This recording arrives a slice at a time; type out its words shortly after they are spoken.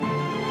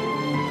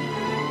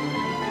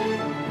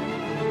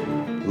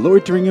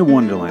Loitering in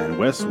Wonderland,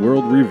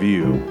 Westworld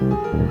Review.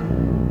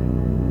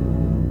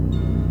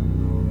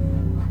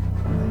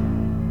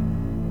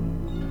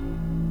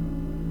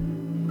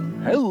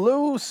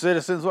 Hello,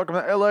 citizens. Welcome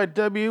to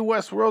LIW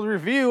Westworld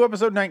Review,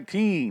 episode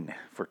 19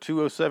 for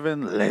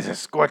 207 Les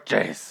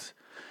Escorches.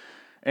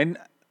 And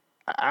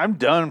I'm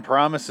done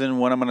promising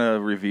when I'm going to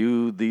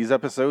review these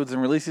episodes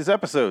and release these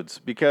episodes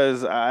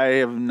because I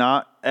have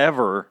not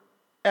ever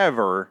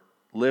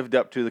lived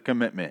up to the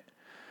commitment.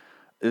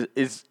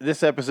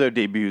 This episode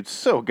debuted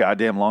so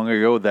goddamn long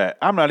ago that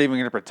I'm not even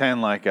going to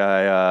pretend like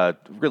I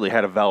really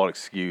had a valid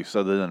excuse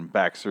other than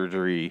back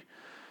surgery,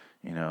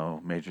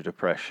 major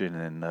depression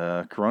and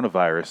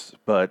coronavirus.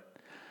 But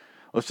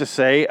let's just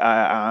say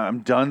I'm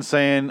done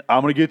saying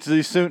I'm going to get to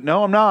these soon.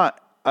 No, I'm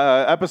not.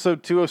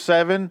 Episode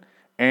 207,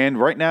 and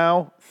right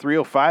now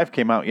 305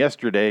 came out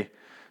yesterday,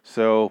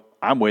 so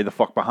I'm way the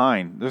fuck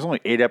behind. There's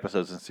only 8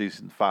 episodes in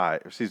season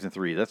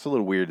 3. That's a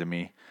little weird to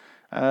me.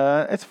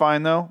 It's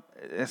fine though.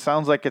 It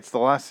sounds like it's the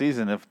last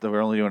season if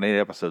we're only doing 8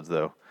 episodes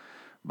though.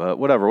 But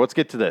whatever, let's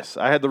get to this.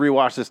 I had to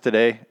rewatch this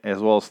today as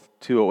well as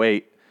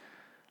 208.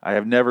 I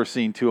have never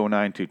seen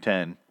 209,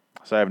 210,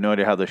 so I have no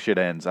idea how this shit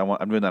ends.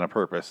 I'm doing that on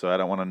purpose, so I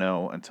don't want to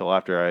know until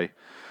after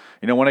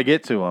when I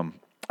get to them.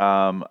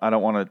 I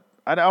don't want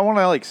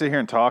to like sit here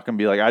and talk and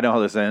be like, I know how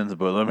this ends,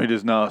 but let me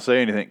just not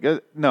say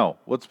anything. No,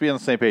 let's be on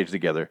the same page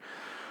together.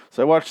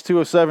 So I watched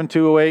 207,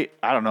 208,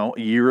 I don't know,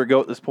 a year ago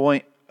at this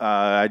point.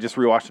 I just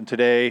rewatched them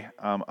today.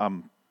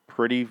 I'm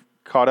pretty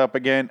caught up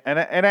again, and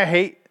I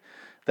hate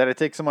that I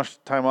take so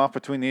much time off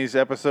between these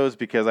episodes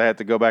because I had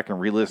to go back and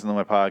re-listen to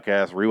my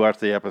podcast, rewatch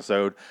the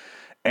episode,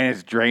 and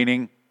it's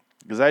draining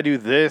because I do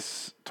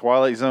this,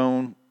 Twilight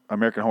Zone,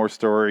 American Horror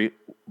Story,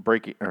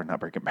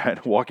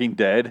 Walking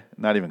Dead,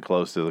 not even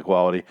close to the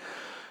quality.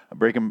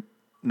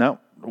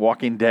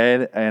 Walking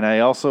Dead, and I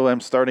also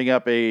am starting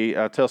up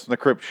a Tales from the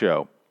Crypt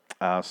show.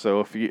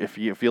 So if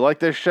you like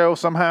this show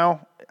somehow,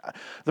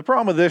 the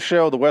problem with this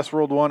show, the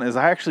Westworld one, is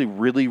I actually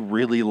really,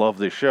 really love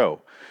this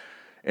show.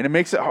 And it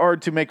makes it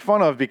hard to make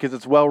fun of because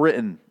it's well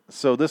written.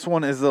 So this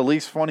one is the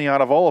least funny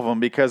out of all of them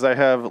because I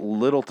have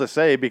little to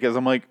say because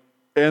I'm like,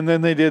 and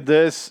then they did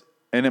this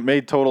and it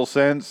made total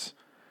sense.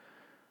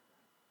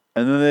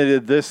 And then they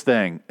did this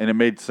thing and it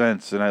made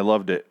sense and I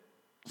loved it.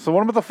 So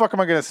what the fuck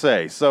am I going to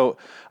say? So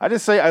I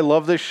just say I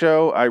love this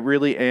show. I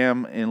really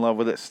am in love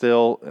with it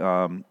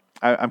still.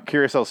 I'm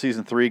curious how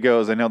season 3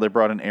 goes. I know they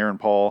brought in Aaron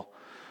Paul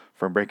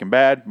from Breaking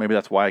Bad. Maybe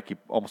that's why I keep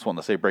almost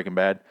wanting to say Breaking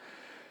Bad.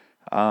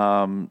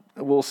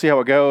 We'll see how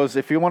it goes.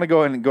 If you want to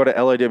go and go to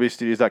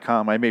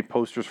liwstudios.com, I made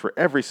posters for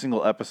every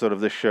single episode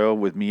of this show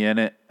with me in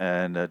it,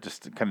 and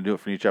just to kind of do it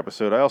for each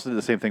episode. I also did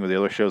the same thing with the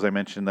other shows I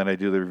mentioned that I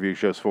do the review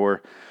shows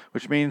for,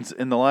 which means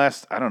in the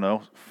last,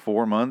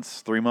 4 months,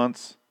 3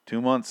 months,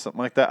 2 months,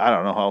 something like that. I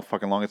don't know how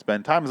fucking long it's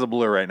been. Time is a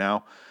blur right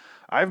now.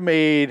 I've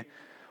made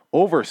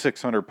over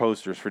 600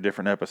 posters for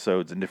different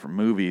episodes and different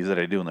movies that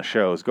I do in the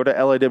shows. Go to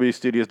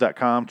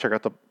liwstudios.com, check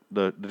out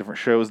the different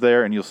shows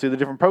there, and you'll see the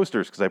different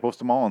posters because I post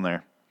them all in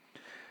there.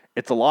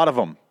 It's a lot of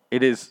them.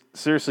 It is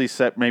seriously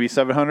set maybe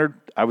 700.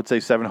 I would say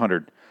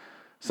 700.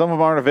 Some of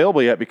them aren't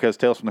available yet because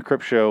Tales from the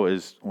Crypt show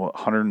is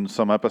 100 and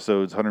some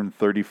episodes,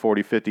 130,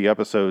 40, 50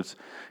 episodes,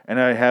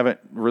 and I haven't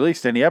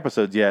released any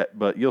episodes yet,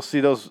 but you'll see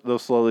those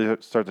slowly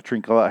start to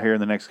trickle out here in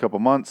the next couple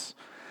months.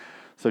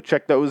 So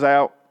check those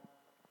out.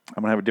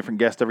 I'm going to have a different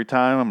guest every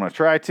time. I'm going to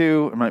try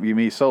to. It might be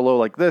me solo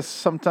like this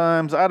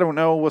sometimes. I don't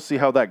know. We'll see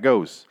how that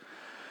goes.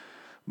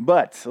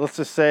 But let's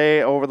just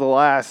say over the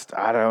last,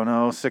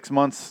 6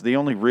 months, the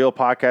only real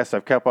podcast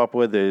I've kept up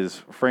with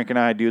is Frank and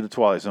I do the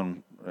Twilight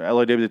Zone,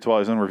 LIW the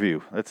Twilight Zone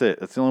review. That's it.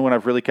 That's the only one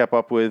I've really kept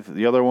up with.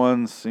 The other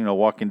ones,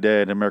 Walking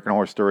Dead, American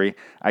Horror Story,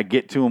 I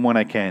get to them when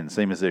I can,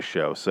 same as this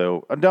show.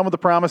 So I'm done with the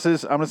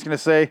promises. I'm just going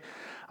to say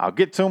I'll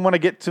get to them when I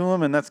get to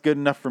them, and that's good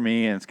enough for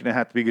me, and it's going to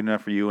have to be good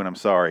enough for you, and I'm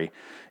sorry.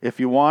 If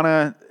you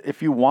want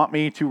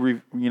me to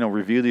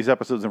review these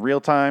episodes in real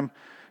time,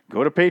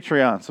 go to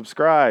Patreon,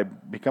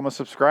 subscribe, become a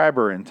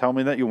subscriber, and tell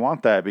me that you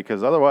want that,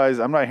 because otherwise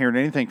I'm not hearing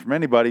anything from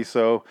anybody,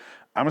 so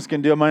I'm just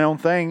going to do my own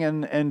thing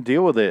and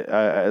deal with it.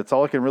 That's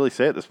all I can really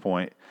say at this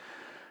point.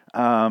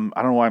 I don't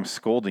know why I'm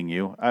scolding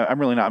you. I'm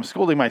really not. I'm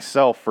scolding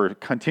myself for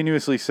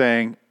continuously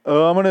saying,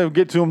 oh, I'm going to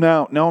get to them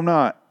now. No, I'm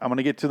not. I'm going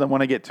to get to them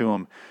when I get to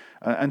them.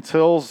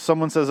 Until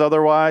someone says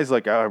otherwise,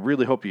 like, I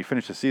really hope you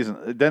finish the season.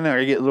 Then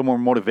I get a little more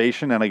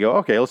motivation, and I go,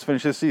 okay, let's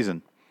finish this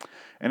season.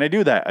 And I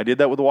do that. I did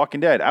that with The Walking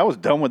Dead. I was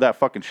done with that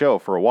fucking show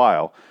for a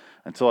while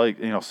until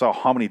I saw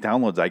how many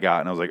downloads I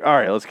got, and I was like, all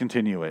right, let's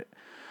continue it.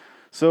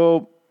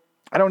 So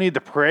I don't need the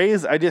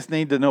praise. I just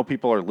need to know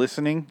people are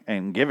listening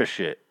and give a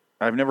shit.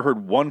 I've never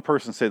heard one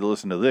person say to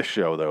listen to this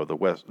show, though, the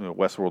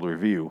Westworld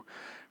Review,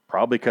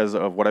 probably because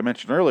of what I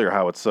mentioned earlier,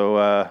 how it's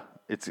so...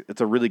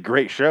 It's a really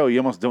great show. You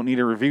almost don't need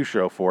a review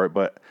show for it,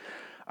 but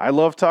I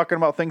love talking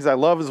about things I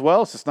love as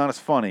well. It's just not as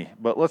funny.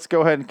 But let's go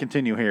ahead and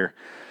continue here.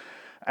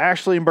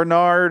 Ashley and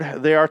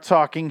Bernard, they are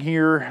talking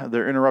here.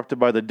 They're interrupted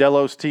by the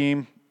Delos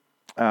team.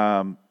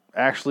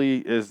 Ashley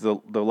is the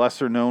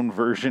lesser-known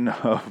version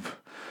of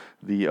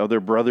the other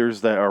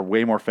brothers that are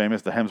way more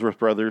famous, the Hemsworth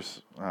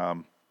brothers.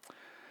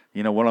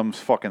 One of them's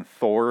fucking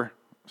Thor.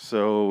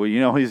 So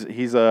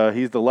he's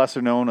the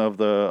lesser known of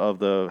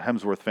the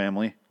Hemsworth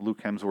family,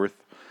 Luke Hemsworth.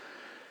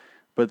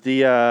 But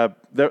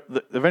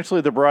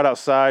eventually they're brought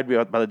outside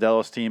by the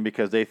Delos team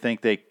because they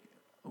think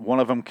one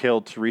of them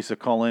killed Teresa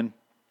Cullen,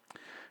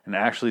 and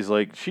Ashley's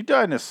like, she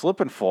died in a slip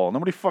and fall.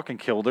 Nobody fucking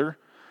killed her.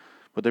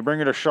 But they bring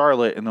her to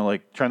Charlotte, and they're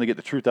like trying to get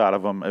the truth out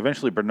of them.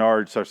 Eventually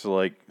Bernard starts to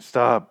like,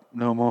 stop,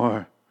 no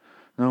more,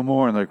 and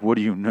they're like, what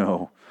do you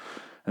know?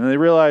 And they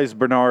realize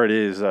Bernard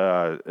is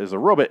a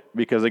robot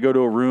because they go to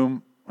a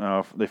room.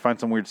 They find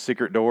some weird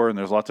secret door, and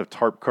there's lots of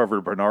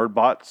tarp-covered Bernard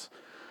bots.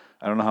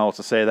 I don't know how else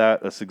to say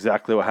that. That's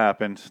exactly what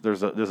happened.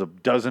 There's a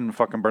dozen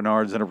fucking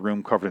Bernards in a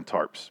room covered in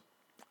tarps.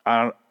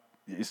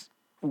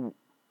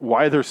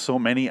 Why there's so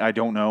many, I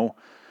don't know.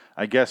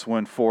 I guess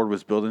when Ford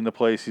was building the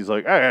place, he's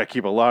like, I gotta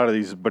keep a lot of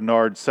these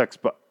Bernard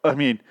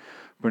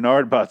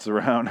bots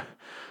around.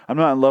 I'm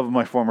not in love with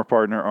my former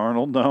partner,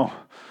 Arnold, no.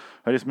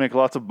 I just make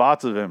lots of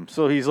bots of him.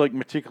 So he's like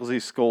meticulously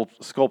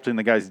sculpting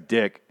the guy's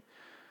dick.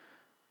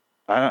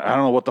 I don't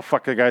know what the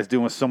fuck the guy's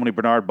doing with so many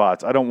Bernard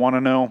bots. I don't want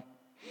to know.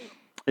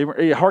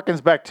 It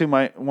harkens back to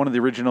one of the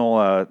original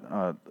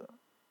The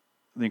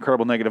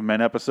Incredible Negative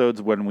Men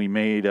episodes when we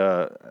made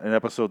an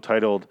episode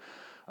titled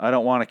I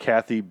don't have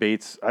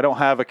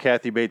a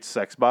Kathy Bates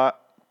sex bot,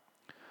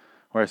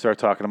 where I started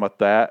talking about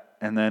that.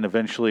 And then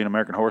eventually in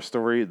American Horror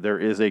Story, there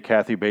is a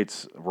Kathy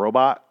Bates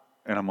robot.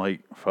 And I'm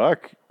like,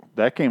 fuck,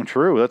 that came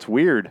true. That's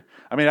weird.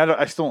 I mean,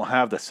 I still don't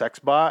have the sex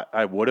bot.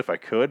 I would if I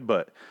could,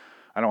 but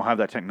I don't have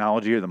that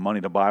technology or the money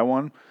to buy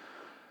one.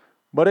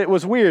 But it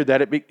was weird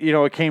that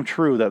it came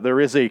true that there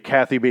is a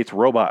Kathy Bates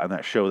robot on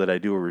that show that I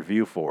do a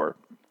review for.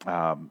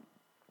 I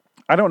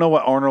don't know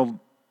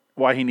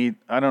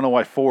I don't know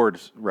why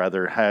Ford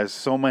rather has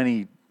so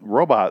many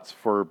robots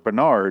for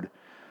Bernard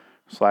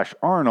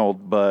 /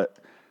 Arnold, but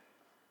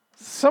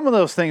some of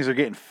those things are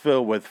getting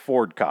filled with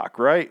Ford cock,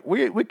 right?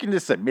 We can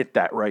just admit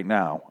that right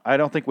now. I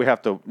don't think we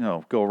have to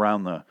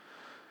go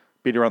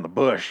beat around the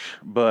bush,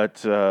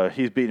 but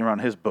he's beating around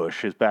his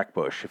back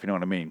bush, if you know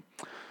what I mean.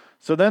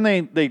 So then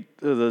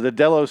the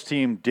Delos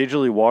team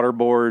digitally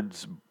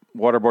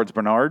waterboards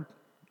Bernard,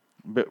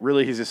 but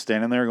really he's just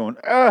standing there going,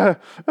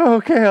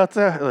 okay, I'll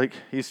tell. Like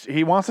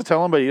he wants to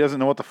tell him, but he doesn't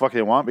know what the fuck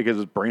they want because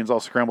his brain's all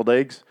scrambled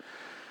eggs.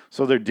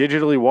 So they're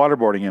digitally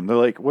waterboarding him. They're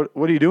like, what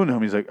are you doing to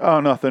him? He's like, oh,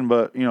 nothing,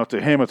 but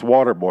to him it's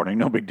waterboarding,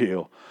 no big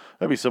deal.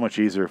 That'd be so much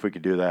easier if we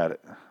could do that,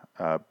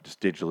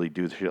 just digitally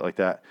do shit like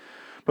that.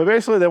 But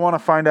basically they want to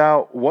find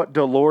out what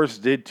Dolores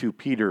did to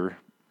Peter,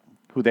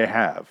 who they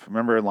have.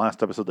 Remember in the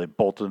last episode they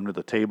bolted him to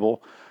the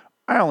table?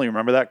 I only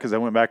remember that because I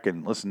went back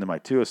and listened to my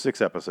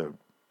 206 episode.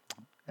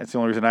 That's the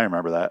only reason I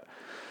remember that.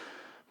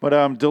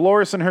 But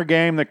Dolores and her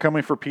gang, they're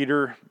coming for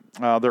Peter.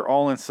 They're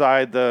all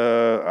inside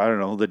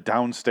the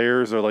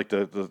downstairs or like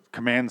the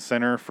command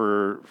center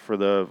for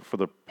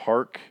the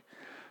park.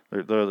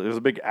 There's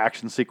a big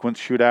action sequence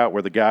shootout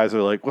where the guys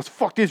are like, let's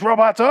fuck these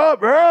robots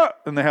up!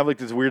 And they have like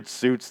these weird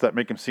suits that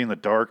make them see in the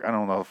dark. I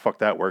don't know how the fuck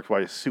that works,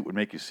 why a suit would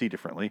make you see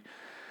differently.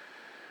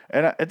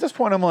 And at this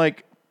point, I'm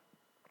like,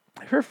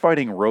 if you're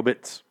fighting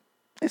robots,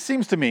 it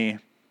seems to me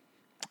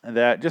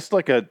that just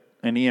like an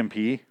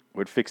EMP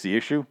would fix the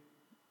issue.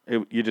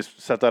 You just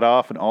set that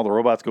off and all the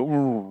robots go,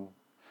 ooh,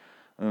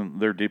 and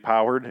they're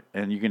depowered,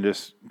 and you can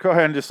just go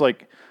ahead and just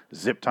like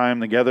zip tie them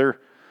together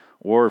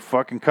or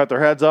fucking cut their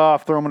heads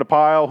off, throw them in a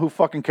pile. Who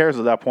fucking cares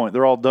at that point?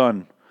 They're all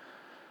done.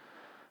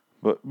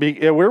 But we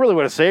really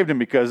would have saved him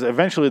because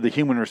eventually the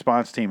human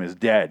response team is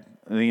dead.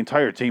 And the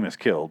entire team is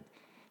killed.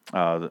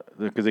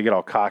 Because they get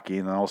all cocky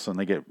and then all of a sudden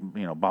they get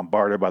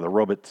bombarded by the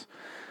robots.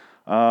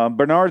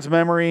 Bernard's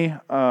memory,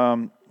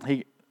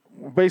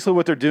 basically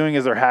what they're doing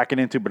is they're hacking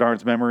into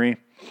Bernard's memory.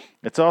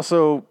 It's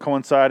also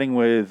coinciding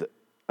with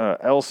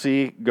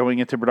Elsie going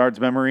into Bernard's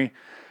memory.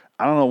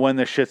 I don't know when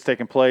this shit's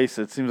taking place.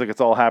 It seems like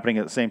it's all happening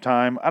at the same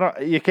time.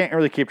 You can't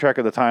really keep track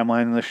of the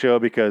timeline in the show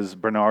because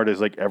Bernard is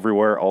like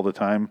everywhere all the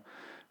time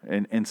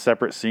in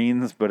separate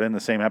scenes, but in the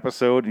same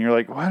episode. And you're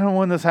like, well, I don't know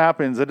when this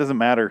happens. It doesn't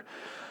matter.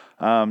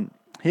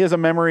 He has a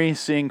memory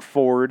seeing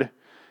Ford,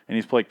 and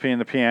he's playing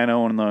the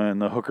piano in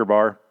the hooker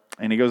bar.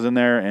 And he goes in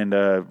there, and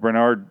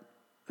Bernard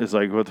is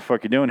like, what the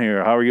fuck are you doing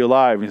here? How are you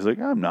alive? And he's like,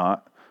 I'm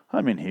not.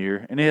 I'm in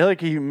here. And he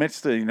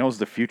admits that he knows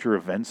the future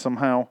events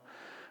somehow.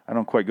 I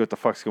don't quite get what the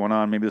fuck's going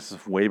on. Maybe this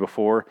is way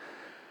before.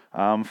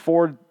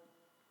 Ford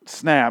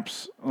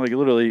snaps, like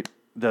literally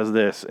does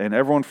this, and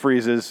everyone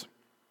freezes.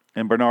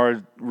 And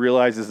Bernard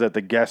realizes that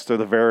the guests are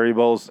the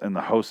variables and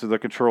the hosts are the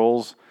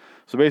controls.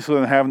 So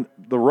basically,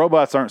 the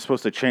robots aren't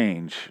supposed to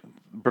change.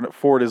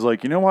 Ford is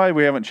like, you know why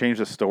we haven't changed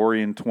the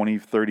story in 20,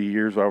 30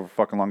 years, however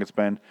fucking long it's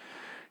been?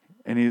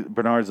 And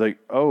Bernard's like,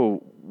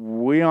 oh,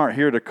 we aren't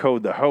here to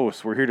code the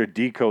hosts. We're here to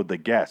decode the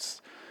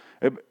guests.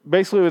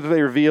 Basically, what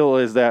they reveal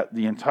is that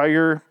the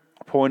entire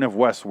point of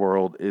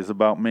Westworld is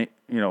about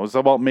it's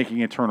about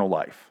making eternal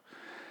life.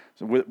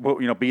 So,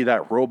 be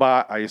that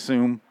robot, I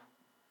assume,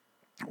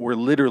 or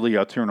literally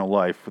eternal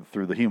life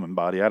through the human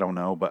body. I don't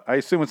know, but I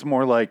assume it's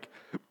more like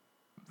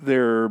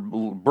their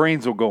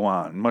brains will go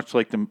on, much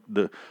like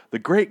the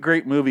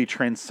great movie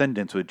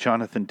Transcendence with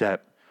Jonathan Depp.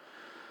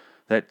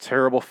 That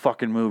terrible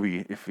fucking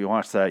movie. If you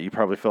watch that, you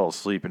probably fell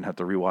asleep and have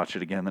to rewatch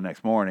it again the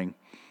next morning.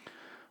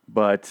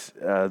 But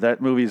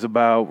that movie is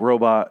about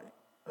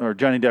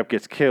Johnny Depp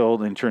gets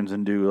killed and turns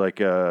into like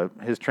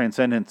his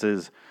transcendence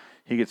is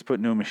he gets put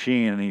into a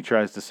machine and he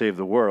tries to save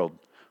the world.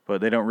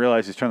 But they don't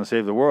realize he's trying to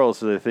save the world,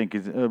 so they think,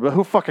 but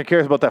who fucking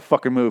cares about that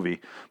fucking movie?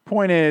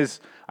 Point is,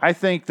 I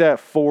think that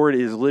Ford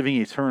is living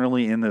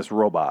eternally in this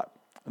robot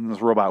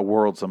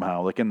world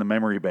somehow, like in the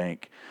memory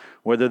bank.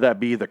 Whether that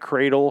be the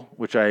cradle,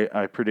 which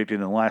I predicted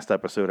in the last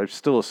episode, I'm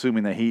still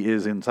assuming that he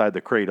is inside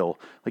the cradle.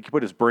 Like he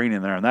put his brain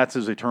in there, and that's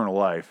his eternal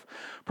life.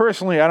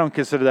 Personally, I don't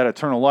consider that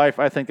eternal life.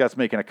 I think that's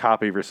making a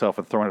copy of yourself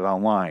and throwing it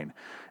online.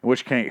 In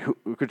which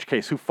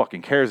case, who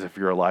fucking cares if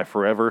you're alive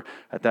forever?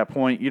 At that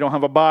point, you don't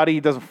have a body.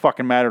 It doesn't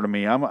fucking matter to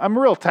me. I'm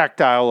real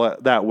tactile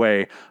that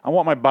way. I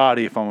want my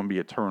body if I'm gonna be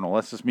eternal.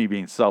 That's just me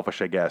being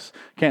selfish, I guess.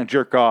 Can't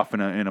jerk off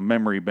in a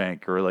memory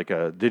bank or like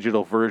a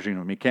digital version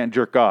of me. Can't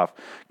jerk off.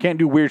 Can't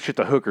do weird shit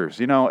to hookers.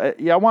 You know,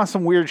 yeah, I want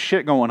some weird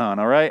shit going on.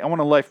 All right, I want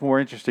a life more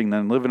interesting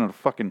than living in a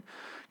fucking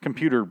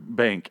computer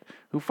bank.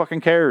 Who fucking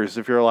cares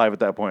if you're alive at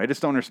that point? I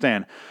just don't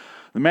understand.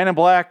 The Man in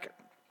Black.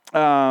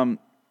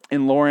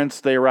 In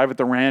Lawrence, they arrive at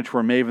the ranch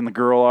where Maeve and the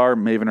girl are.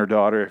 Maeve and her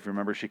daughter, if you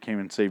remember, she came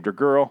and saved her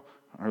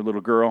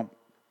little girl.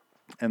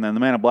 And then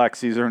the Man in Black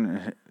sees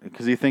her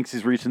because he thinks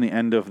he's reaching the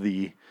end of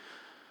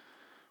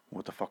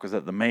what the fuck was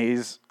that, the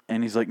maze?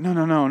 And he's like, no,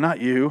 not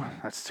you.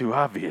 That's too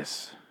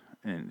obvious.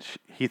 And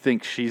he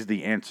thinks she's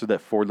the answer that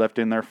Ford left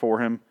in there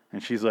for him.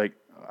 And she's like,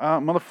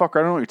 motherfucker, I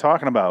don't know what you're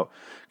talking about.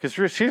 Because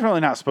she's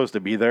really not supposed to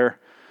be there.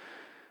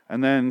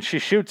 And then she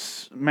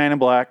shoots Man in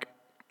Black.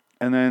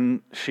 And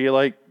then she,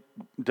 like,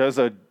 does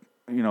a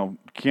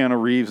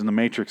Keanu Reeves in the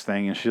Matrix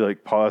thing, and she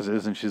like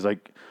pauses and she's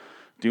like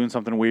doing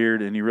something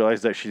weird, and you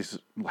realize that she's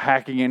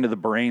hacking into the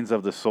brains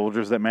of the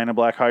soldiers that Man in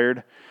Black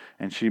hired,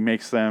 and she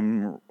makes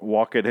them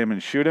walk at him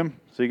and shoot him.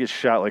 So he gets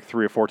shot like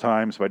 3 or 4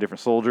 times by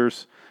different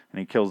soldiers, and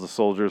he kills the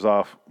soldiers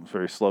off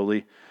very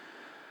slowly.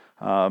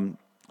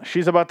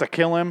 She's about to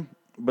kill him,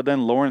 but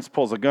then Lawrence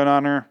pulls a gun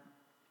on her,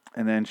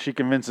 and then she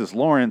convinces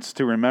Lawrence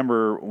to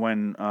remember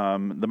when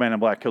the Man in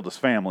Black killed his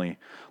family.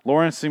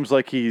 Lawrence seems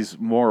like he's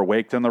more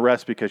awake than the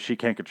rest because she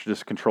can't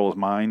just control his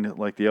mind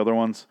like the other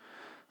ones.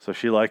 So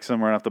she likes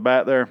him right off the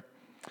bat there.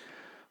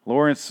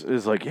 Lawrence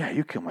is like, yeah,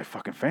 you killed my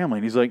fucking family.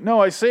 And he's like,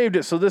 no, I saved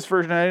it, so this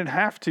version I didn't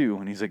have to.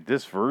 And he's like,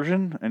 this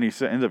version? And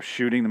he ends up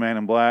shooting the Man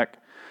in Black.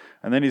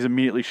 And then he's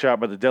immediately shot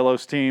by the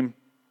Delos team.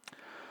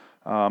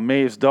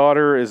 Maeve's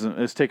daughter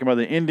is taken by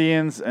the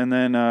Indians, and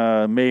then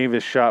Maeve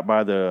is shot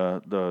by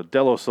the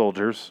Delos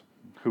soldiers,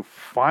 who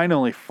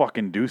finally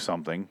fucking do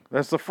something.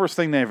 That's the first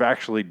thing they've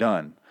actually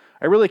done.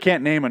 I really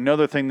can't name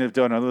another thing they've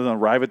done other than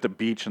arrive at the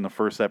beach in the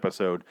first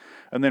episode,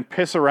 and then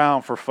piss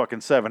around for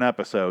fucking 7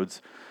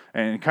 episodes,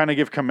 and kind of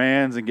give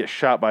commands and get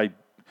shot by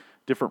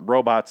different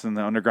robots in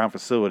the underground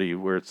facility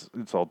where it's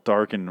all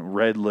dark and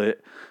red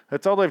lit.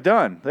 That's all they've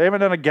done. They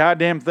haven't done a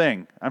goddamn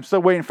thing. I'm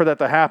still waiting for that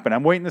to happen.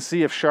 I'm waiting to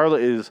see if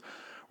Charlotte is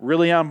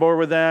really on board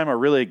with them or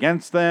really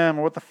against them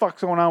or what the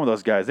fuck's going on with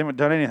those guys. They haven't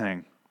done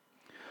anything.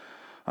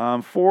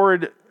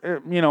 Ford,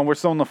 we're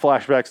still in the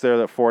flashbacks there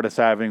that Ford is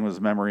having with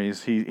his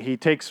memories.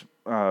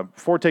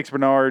 Ford takes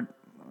Bernard.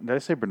 Did I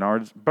say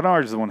Bernard?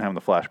 Bernard is the one having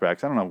the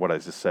flashbacks. I don't know what I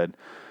just said.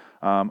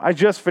 I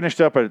just finished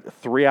up a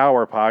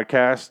 3-hour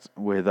podcast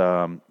with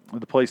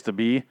The Place to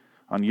Be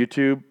on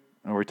YouTube,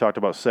 where we talked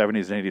about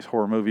 70s and 80s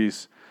horror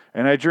movies,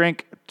 and I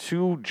drank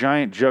 2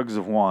 giant jugs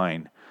of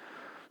wine.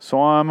 So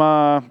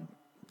I'm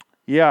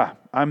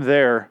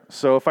there.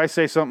 So if I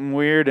say something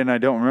weird and I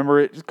don't remember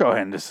it, just go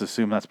ahead and just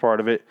assume that's part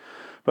of it.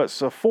 But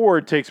so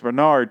Ford takes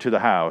Bernard to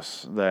the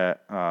house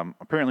that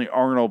apparently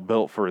Arnold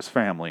built for his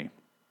family,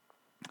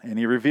 and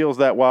he reveals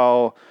that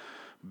while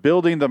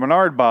building the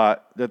Bernard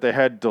bot, that they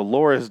had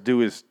Dolores do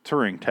his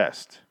Turing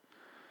test.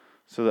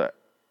 So that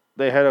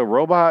they had a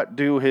robot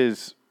do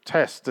his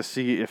test to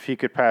see if he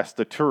could pass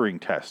the Turing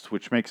test,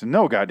 which makes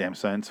no goddamn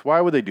sense.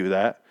 Why would they do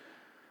that?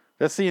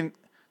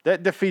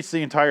 That defeats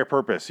the entire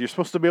purpose. You're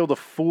supposed to be able to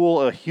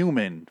fool a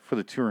human for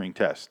the Turing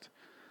test.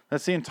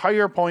 That's the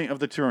entire point of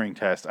the Turing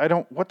test.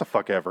 What the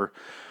fuck ever.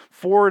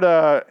 Ford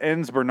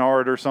ends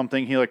Bernard or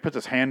something. He like puts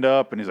his hand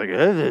up and he's like,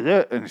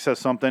 and he says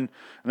something. And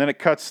then it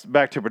cuts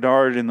back to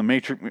Bernard in the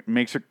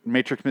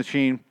Matrix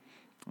machine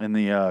in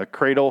the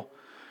cradle.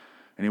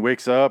 And he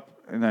wakes up.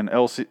 And then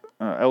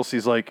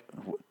Elsie's like,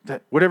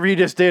 whatever you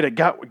just did, I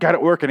got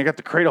it working. I got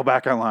the cradle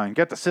back online.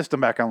 Got the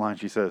system back online,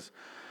 she says.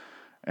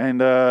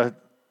 And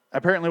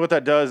apparently what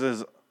that does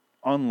is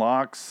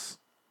unlocks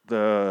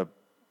the...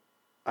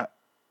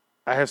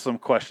 I have some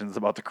questions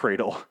about the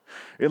cradle.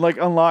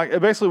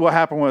 Basically what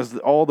happened was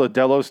all the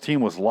Delos team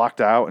was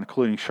locked out,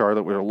 including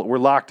Charlotte. We're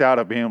locked out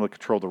of being able to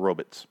control the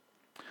robots.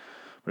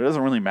 But it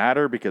doesn't really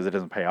matter because it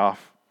doesn't pay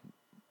off.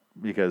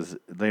 Because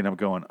they end up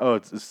going,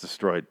 it's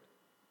destroyed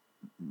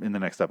in the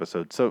next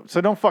episode. So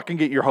don't fucking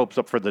get your hopes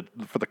up for the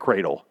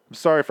cradle. I'm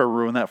sorry if I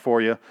ruined that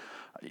for you.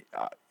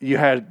 You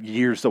had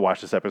years to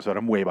watch this episode.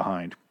 I'm way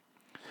behind.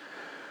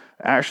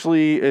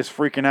 Ashley is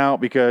freaking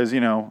out because,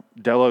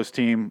 Delos'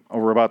 team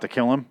were about to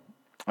kill him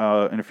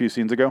in a few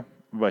scenes ago.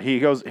 But he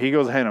goes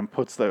ahead and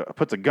puts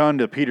a gun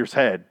to Peter's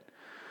head.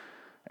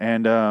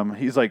 And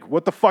he's like,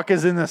 what the fuck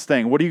is in this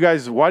thing? Why do you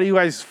guys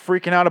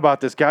freaking out about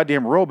this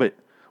goddamn robot?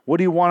 What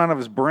do you want out of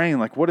his brain?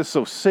 Like, what is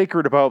so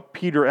sacred about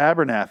Peter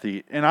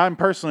Abernathy? And I'm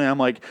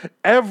like,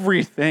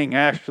 everything,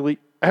 Ashley,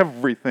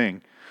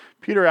 everything.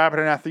 Peter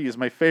Abernathy is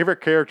my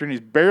favorite character, and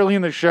he's barely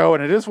in the show,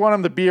 and I just want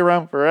him to be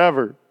around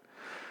forever.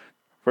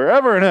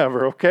 Forever and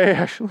ever, okay,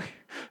 Ashley?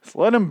 Just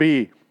let him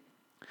be.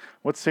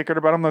 What's sacred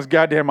about him? Those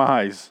goddamn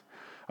eyes.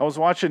 I was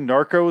watching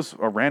Narcos,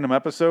 a random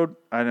episode.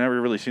 I'd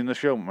never really seen the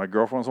show. My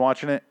girlfriend was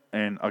watching it,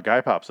 and a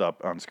guy pops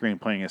up on screen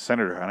playing a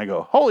senator, and I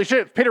go, holy shit,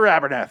 it's Peter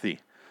Abernathy.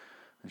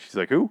 And she's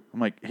like, who? I'm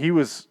like,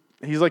 he's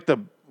like the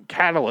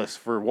catalyst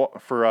for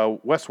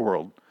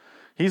Westworld.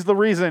 He's the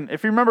reason,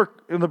 if you remember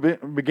in the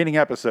beginning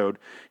episode,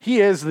 he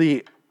is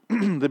the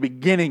the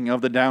beginning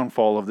of the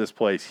downfall of this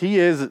place. He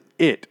is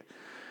it.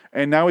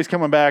 And now he's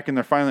coming back, and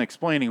they're finally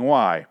explaining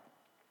why.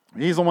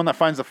 He's the one that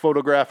finds the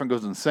photograph and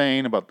goes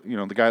insane about,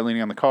 the guy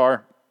leaning on the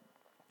car.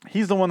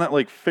 He's the one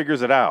that,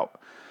 figures it out.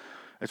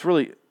 It's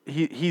really,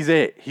 he's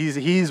it.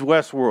 He's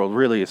Westworld,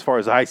 really, as far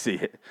as I see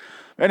it.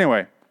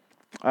 Anyway,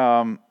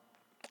 Ashley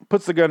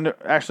puts the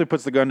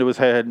gun to his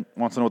head,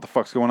 wants to know what the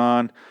fuck's going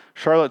on.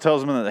 Charlotte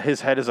tells him that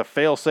his head is a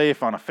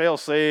failsafe on a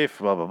failsafe,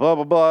 blah, blah, blah,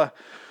 blah, blah.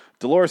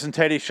 Dolores and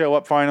Teddy show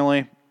up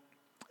finally,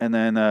 and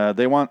then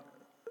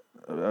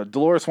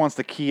Dolores wants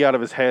the key out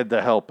of his head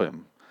to help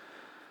him.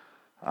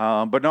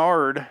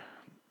 Bernard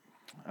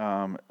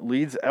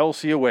leads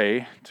Elsie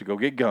away to go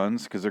get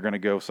guns because they're going to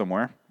go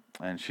somewhere.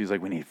 And she's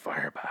like, we need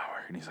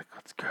firepower. And he's like,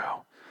 let's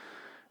go.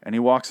 And he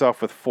walks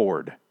off with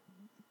Ford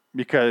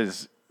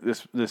because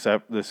this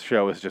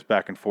show is just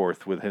back and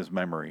forth with his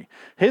memory.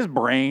 His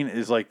brain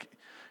is like,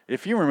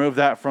 if you remove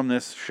that from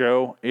this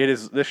show,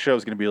 this show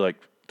is going to be like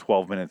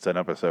 12 minutes an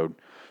episode.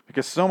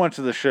 Because so much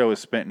of the show is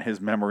spent in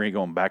his memory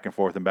going back and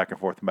forth and back and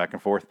forth and back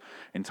and forth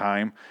in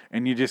time.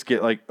 And you just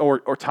get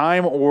or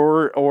time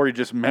or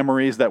just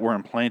memories that were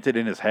implanted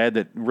in his head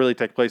that really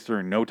take place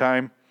during no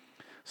time.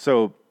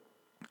 So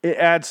it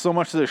adds so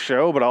much to the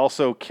show, but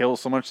also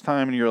kills so much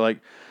time. And you're like,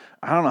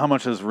 I don't know how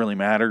much this really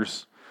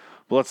matters.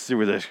 But let's see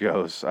where this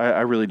goes.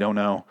 I really don't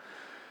know.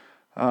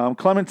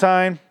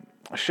 Clementine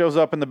shows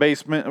up in the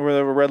basement where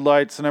there were red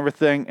lights and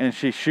everything, and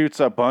she shoots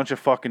a bunch of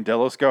fucking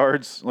Delos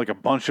guards, like a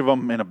bunch of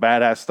them in a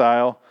badass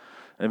style.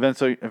 And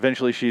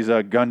eventually she's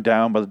gunned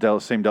down by the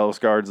same Delos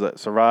guards that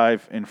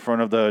survive in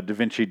front of the Da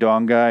Vinci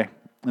Dawn guy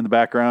in the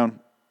background.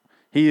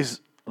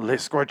 He's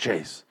Les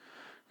Scorches,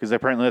 because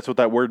apparently that's what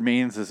that word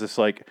means. Is this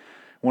like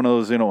one of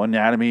those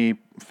anatomy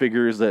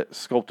figures that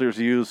sculptors,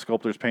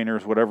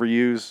 painters, whatever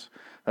use?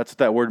 That's what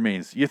that word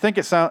means. You think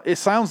it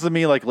sounds to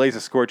me like Les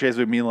Scorches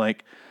would mean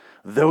like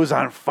those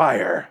on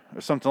fire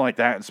or something like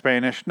that in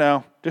Spanish.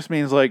 No, just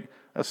means like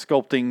a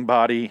sculpting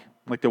body,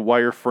 like the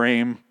wire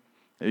frame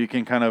that you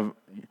can kind of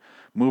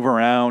move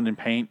around and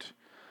paint.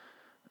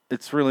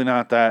 It's really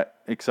not that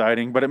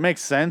exciting, but it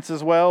makes sense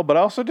as well. But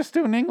also just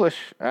do it in English.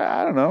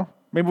 I don't know.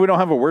 Maybe we don't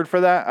have a word for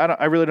that.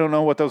 I really don't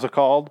know what those are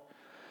called.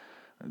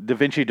 Da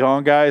Vinci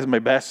Dawn guy is my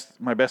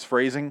best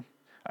phrasing.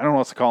 I don't know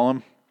what to call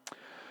him.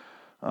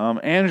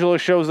 Angela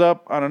shows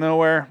up out of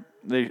nowhere.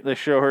 They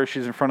show her.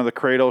 She's in front of the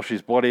cradle.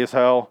 She's bloody as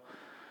hell.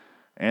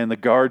 And the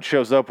guard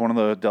shows up, one of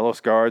the Delos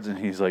guards, and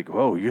he's like,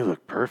 whoa, you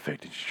look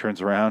perfect. And she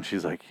turns around.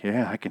 She's like,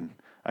 yeah, I can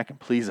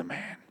please a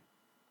man.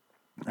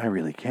 I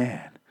really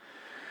can.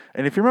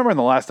 And if you remember in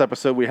the last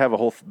episode, we have a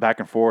whole back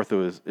and forth. It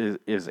was,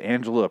 is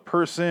Angela a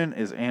person?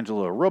 Is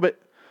Angela a robot?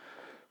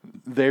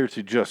 There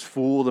to just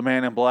fool the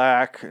man in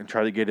black and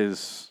try to get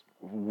his...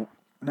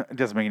 It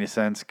doesn't make any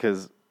sense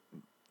because,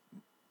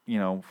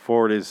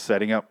 Ford is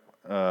setting up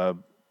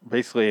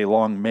basically a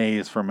long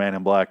maze for Man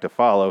in Black to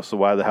follow. So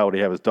why the hell would he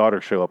have his daughter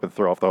show up and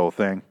throw off the whole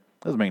thing?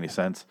 Doesn't make any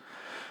sense.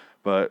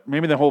 But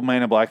maybe the whole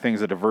Man in Black thing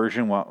is a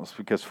diversion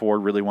because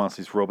Ford really wants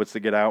these robots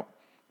to get out.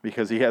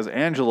 Because he has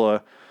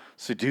Angela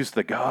seduce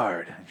the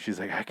guard. And she's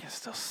like, I can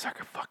still suck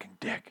a fucking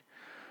dick.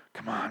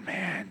 Come on,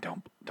 man.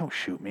 Don't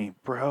shoot me,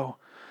 bro.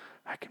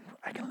 I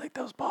can lick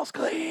those balls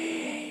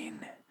clean.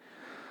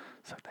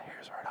 Suck the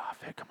hairs right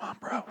off it. Come on,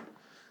 bro.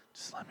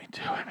 Just let me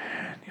do it,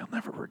 man. You'll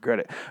never regret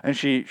it. And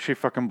she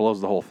fucking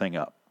blows the whole thing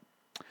up.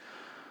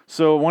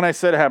 So when I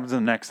said it happens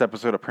in the next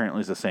episode, apparently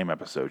it's the same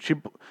episode.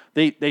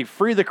 They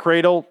free the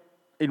cradle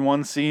in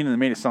one scene, and they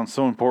made it sound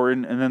so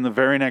important. And then the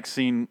very next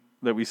scene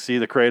that we see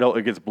the cradle,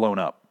 it gets blown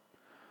up.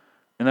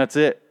 And that's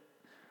it.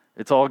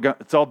 It's all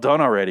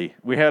done already.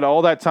 We had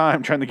all that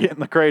time trying to get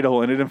in the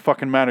cradle, and it didn't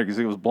fucking matter because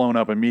it was blown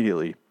up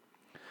immediately.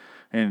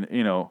 And,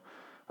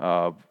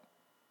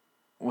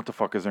 what the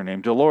fuck is her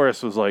name?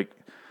 Dolores was like,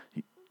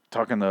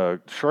 talking to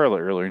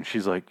Charlotte earlier, and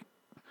she's like,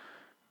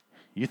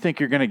 you think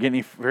you're going to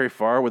get very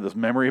far with those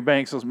memory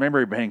banks? Those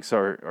memory banks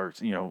are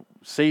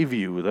save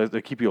you.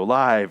 They keep you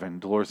alive.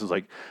 And Dolores is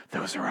like,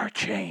 those are our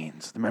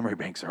chains. The memory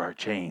banks are our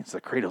chains.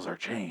 The cradle's our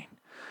chain.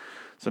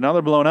 So now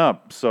they're blown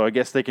up. So I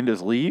guess they can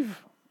just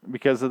leave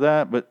because of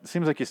that. But it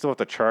seems like you still have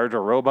to charge a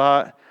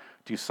robot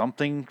do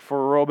something for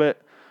a robot.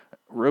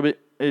 Robot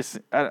is,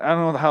 I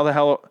don't know how the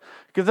hell,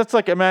 because that's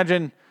like,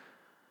 imagine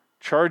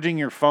charging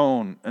your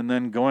phone and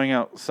then going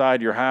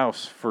outside your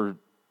house for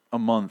a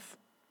month.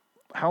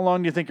 How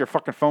long do you think your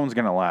fucking phone's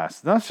going to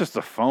last? That's just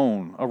a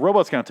phone. A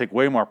robot's going to take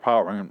way more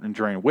power and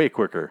drain way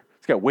quicker.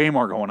 It's got way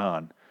more going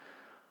on.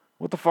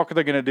 What the fuck are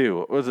they going to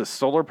do? Was it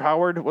solar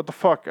powered? What the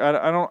fuck?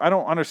 I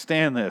don't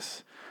understand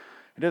this.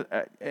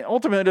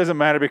 Ultimately, it doesn't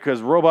matter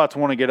because robots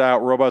want to get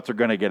out. Robots are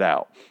going to get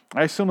out.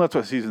 I assume that's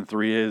what season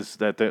 3 is,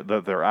 that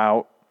they're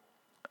out.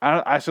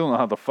 I still don't know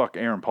how the fuck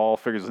Aaron Paul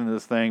figures into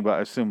this thing,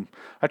 but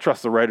I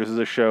trust the writers of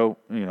this show.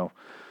 You know,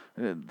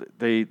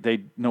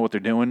 they know what they're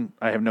doing.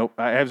 I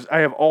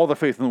have all the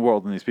faith in the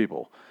world in these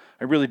people.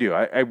 I really do.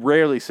 I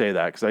rarely say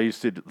that because I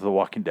used to do The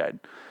Walking Dead,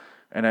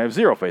 and I have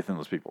zero faith in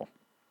those people.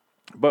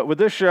 But with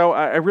this show,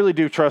 I really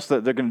do trust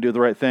that they're going to do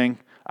the right thing.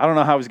 I don't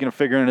know how he's going to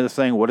figure into this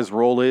thing, what his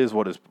role is,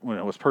 what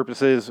his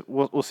purpose is.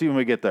 We'll see when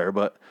we get there.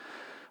 But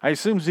I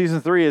assume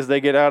season 3 is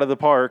they get out of the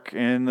park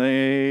and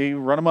they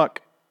run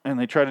amok and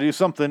they try to do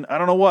something. I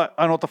don't know what.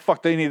 I don't know what the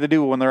fuck they need to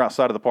do when they're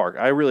outside of the park.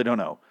 I really don't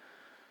know.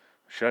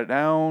 Shut it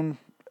down,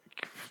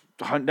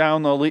 hunt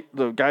down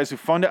the guys who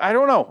fund it. I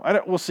don't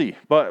know. We'll see.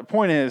 But the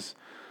point is,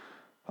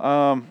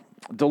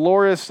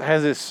 Dolores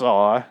has his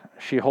saw.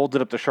 She holds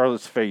it up to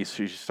Charlotte's face.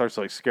 She starts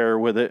to scare her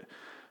with it.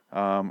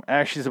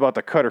 Ashley's about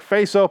to cut her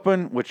face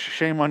open, which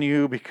shame on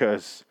you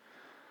because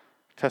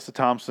Tessa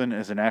Thompson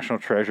is a national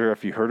treasure.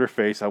 If you hurt her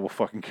face, I will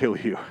fucking kill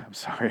you. I'm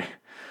sorry.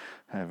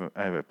 I have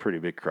a pretty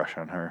big crush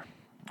on her.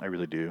 I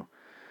really do.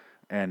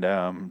 And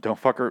don't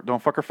fuck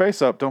her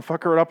face up. Don't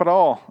fuck her up at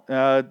all.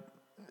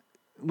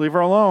 Leave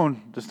her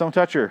alone. Just don't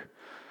touch her.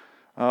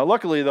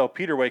 Luckily though,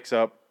 Peter wakes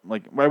up.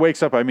 By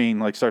wakes up, I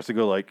mean starts to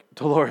go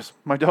Dolores,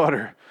 my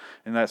daughter,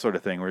 and that sort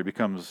of thing, where he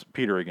becomes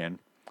Peter again.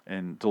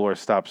 And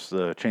Dolores stops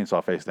the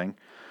chainsaw face thing.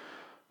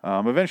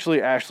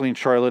 Eventually, Ashley and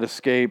Charlotte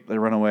escape. They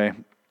run away.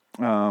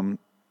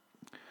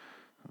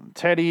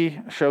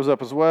 Teddy shows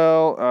up as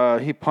well.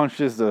 He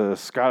punches the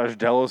Scottish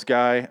Delos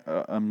guy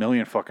a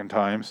million fucking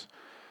times.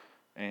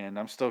 And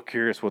I'm still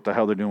curious what the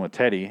hell they're doing with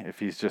Teddy. If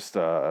he's just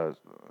a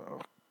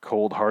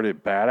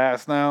cold-hearted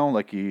badass now,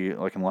 like in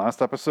the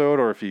last episode,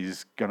 or if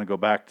he's going to go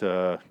back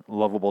to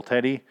lovable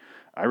Teddy.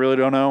 I really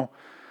don't know.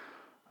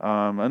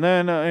 And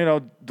then,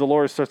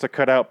 Dolores starts to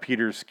cut out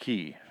Peter's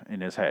key in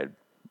his head.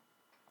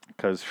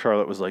 Because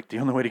Charlotte was like, the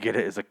only way to get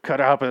it is to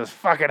cut out his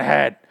fucking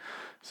head.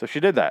 So she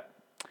did that.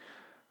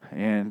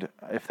 And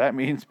if that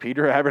means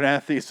Peter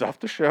Abernathy is off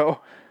the show,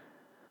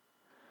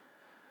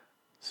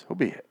 so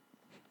be it.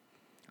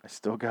 I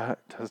still got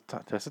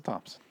Tessa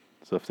Thompson.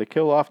 So if they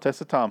kill off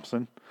Tessa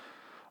Thompson,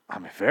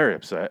 I'm very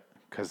upset.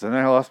 Because then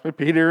I lost my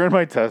Peter and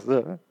my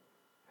Tessa.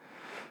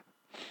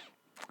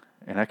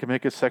 And I can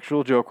make a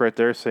sexual joke right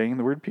there saying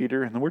the word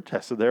Peter and the word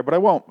Tessa there, but I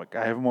won't.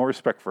 I have more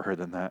respect for her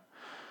than that.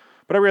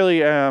 But I really,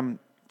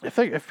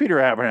 if Peter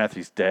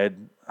Abernathy's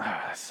dead,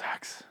 that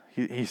sucks.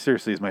 He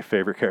seriously is my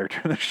favorite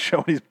character in the show,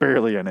 and he's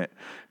barely in it.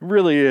 He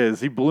really is.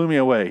 He blew me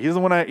away. He's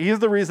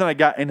the reason I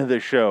got into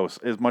this show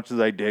as much as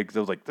I did, because I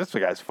was like, this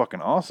guy's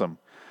fucking awesome.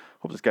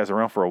 Hope this guy's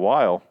around for a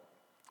while.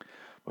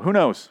 But who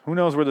knows? Who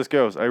knows where this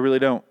goes? I really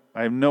don't.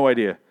 I have no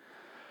idea.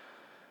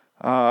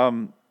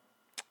 Yeah,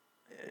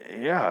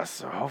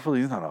 so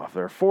hopefully he's not off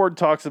there. Ford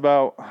talks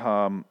about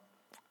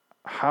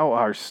how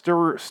our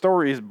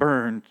story is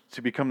burned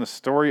to become the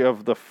story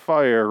of the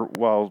fire.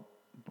 Well,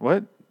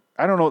 what?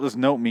 I don't know what this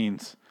note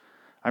means.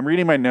 I'm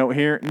reading my note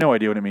here. No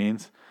idea what it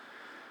means.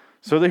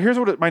 So here's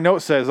what my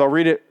note says. I'll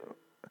read it.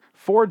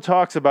 Ford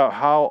talks about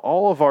how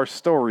all of our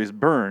stories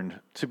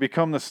burned to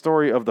become the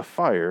story of the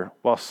fire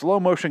while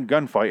slow-motion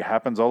gunfight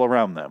happens all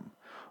around them.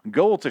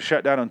 Goal to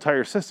shut down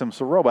entire systems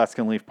so robots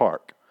can leave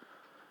park.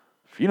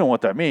 If you know what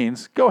that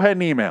means, go ahead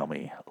and email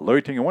me,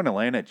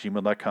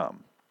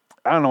 loiteringwonderland@gmail.com.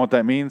 I don't know what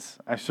that means.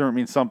 I'm sure it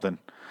means something.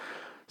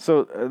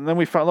 So and then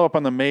we follow up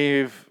on the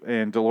Maeve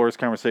and Dolores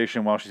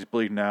conversation while she's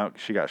bleeding out.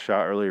 She got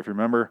shot earlier, if you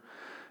remember.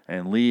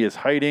 And Lee is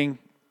hiding.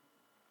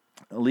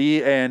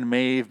 Lee and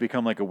Maeve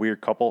become a weird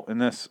couple in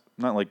this.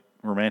 Not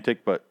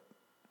romantic, but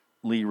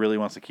Lee really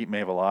wants to keep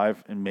Maeve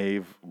alive. And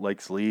Maeve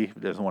likes Lee.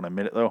 Doesn't want to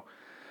admit it, though.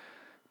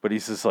 But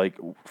he's just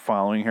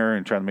following her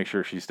and trying to make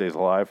sure she stays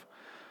alive.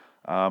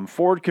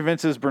 Ford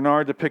convinces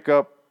Bernard to pick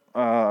up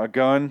a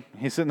gun.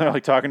 He's sitting there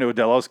talking to a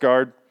Delos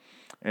guard.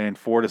 And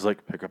Ford is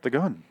like, pick up the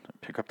gun.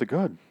 Pick up the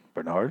gun.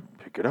 Bernard,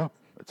 pick it up.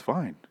 It's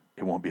fine.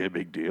 It won't be a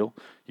big deal.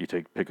 You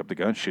pick up the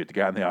gun, shoot the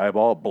guy in the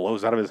eyeball, it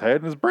blows out of his head,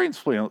 and his brain's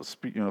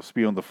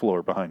spew on the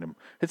floor behind him.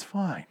 It's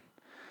fine.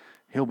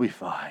 He'll be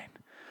fine.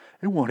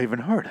 It won't even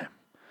hurt him.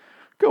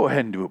 Go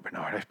ahead and do it,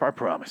 Bernard. I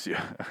promise you.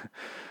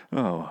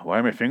 Oh, why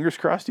are my fingers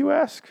crossed, you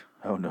ask?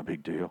 Oh, no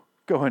big deal.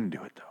 Go ahead and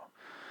do it, though.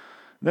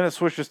 Then it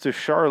switches to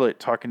Charlotte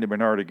talking to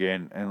Bernard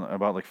again and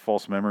about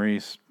false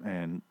memories.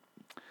 And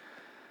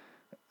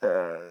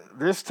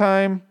this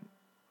time,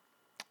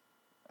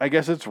 I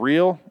guess it's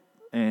real.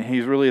 And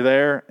he's really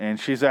there, and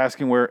she's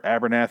asking where the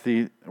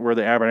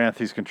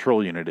Abernathy's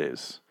control unit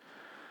is.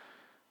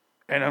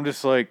 And I'm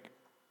just like,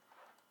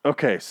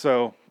 okay,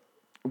 so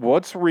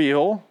what's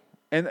real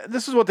And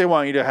this is what they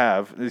want you to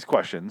have, these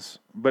questions.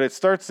 But it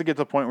starts to get to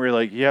the point where you're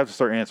like, you have to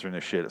start answering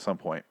this shit at some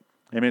point.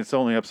 I mean, it's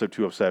only episode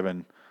 2 of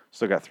 7.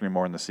 Still got 3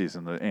 more in the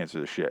season to answer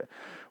this shit.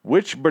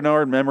 Which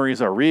Bernard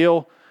memories are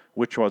real?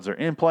 Which ones are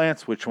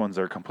implants? Which ones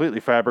are completely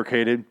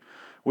fabricated?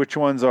 Which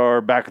ones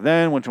are back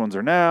then? Which ones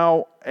are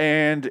now?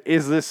 And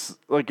is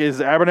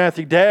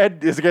Abernathy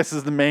dead? I guess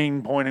is the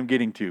main point I'm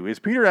getting to. Is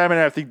Peter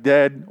Abernathy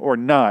dead or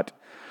not?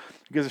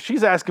 Because if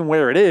she's asking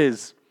where it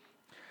is,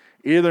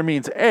 it either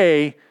means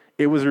A,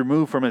 it was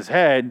removed from his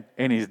head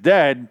and he's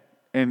dead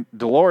and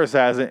Dolores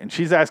has it and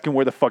she's asking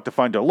where the fuck to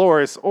find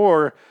Dolores,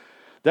 or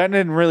that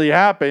didn't really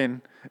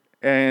happen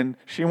and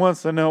she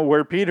wants to know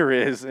where Peter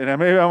is. And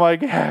maybe I'm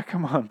like, yeah,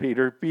 come on,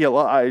 Peter, be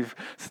alive.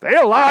 Stay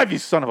alive, you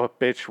son of a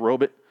bitch,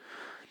 robot.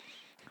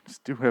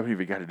 Just do whatever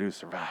you got to do to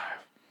survive.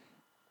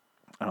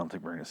 I don't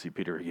think we're going to see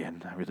Peter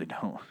again. I really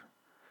don't,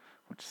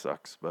 which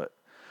sucks, but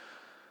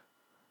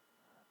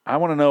I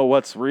want to know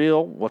what's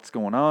real, what's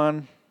going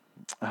on.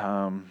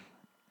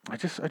 I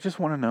just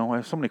want to know. I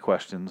have so many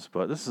questions,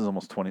 but this is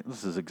almost 20.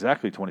 This is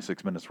exactly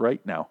 26 minutes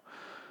right now.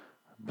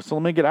 So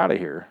let me get out of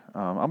here.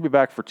 I'll be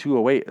back for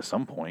 208 at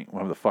some point,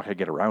 whenever the fuck I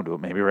get around to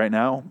it. Maybe right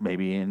now,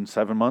 maybe in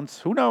 7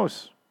 months. Who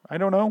knows? I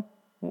don't know.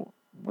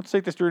 Let's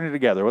take this journey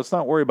together. Let's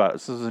not worry about it.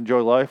 Let's just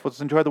enjoy life.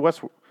 Let's enjoy the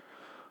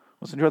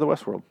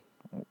Westworld.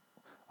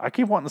 I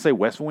keep wanting to say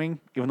West Wing,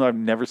 even though I've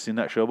never seen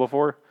that show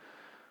before.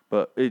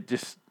 But it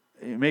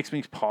makes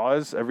me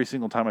pause every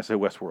single time I say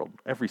Westworld.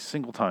 Every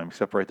single time,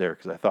 except right there,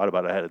 because I thought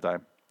about it ahead of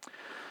time.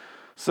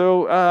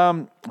 So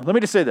let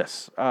me just say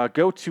this.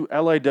 Go to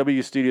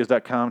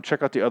liwstudios.com.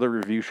 Check out the other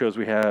review shows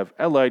we have.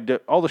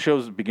 All the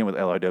shows begin with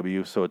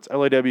LIW. So it's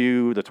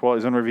LIW, The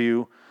Twilight Zone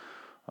Review,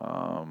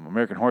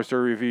 American Horror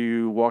Story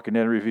Review, Walking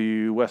Dead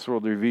Review,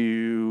 Westworld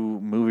Review,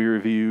 Movie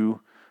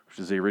Review, which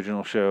is the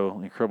original show,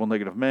 Incredible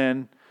Negative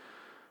Men.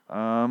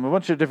 A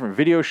bunch of different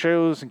video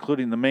shows,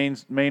 including the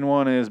main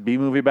one is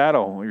B-Movie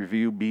Battle. We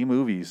review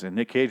B-movies and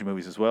Nick Cage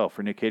movies as well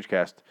for Nick Cage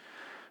Cast.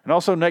 And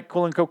also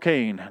NyQuil and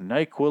Cocaine.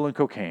 NyQuil and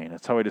Cocaine.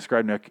 That's how I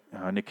describe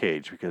Nick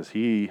Cage, because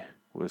he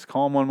was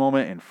calm one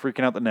moment and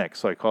freaking out the next.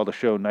 So I call the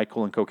show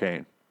NyQuil and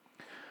Cocaine.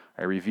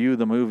 I review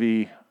the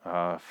movie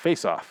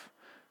Face Off,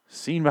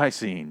 scene by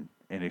scene,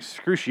 in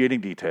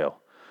excruciating detail.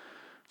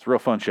 It's a real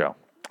fun show.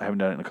 I haven't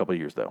done it in a couple of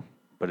years, though,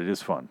 but it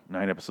is fun.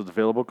 9 episodes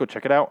available. Go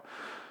check it out.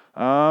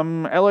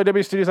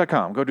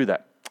 liwstudios.com. Go do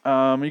that.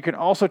 You can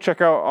also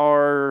check out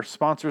our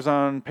sponsors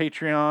on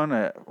Patreon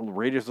at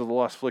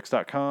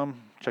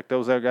raidersofTheLostFlix.com. Check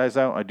those guys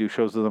out. I do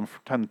shows with them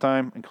from time to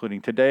time,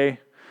 including today.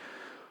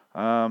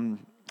 But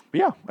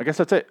yeah, I guess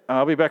that's it.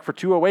 I'll be back for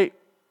 208.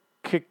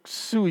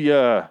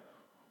 Kiksuya.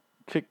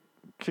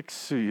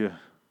 Kiksuya.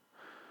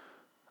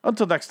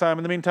 Until next time,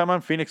 in the meantime,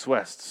 I'm Phoenix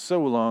West.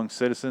 So long,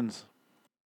 citizens.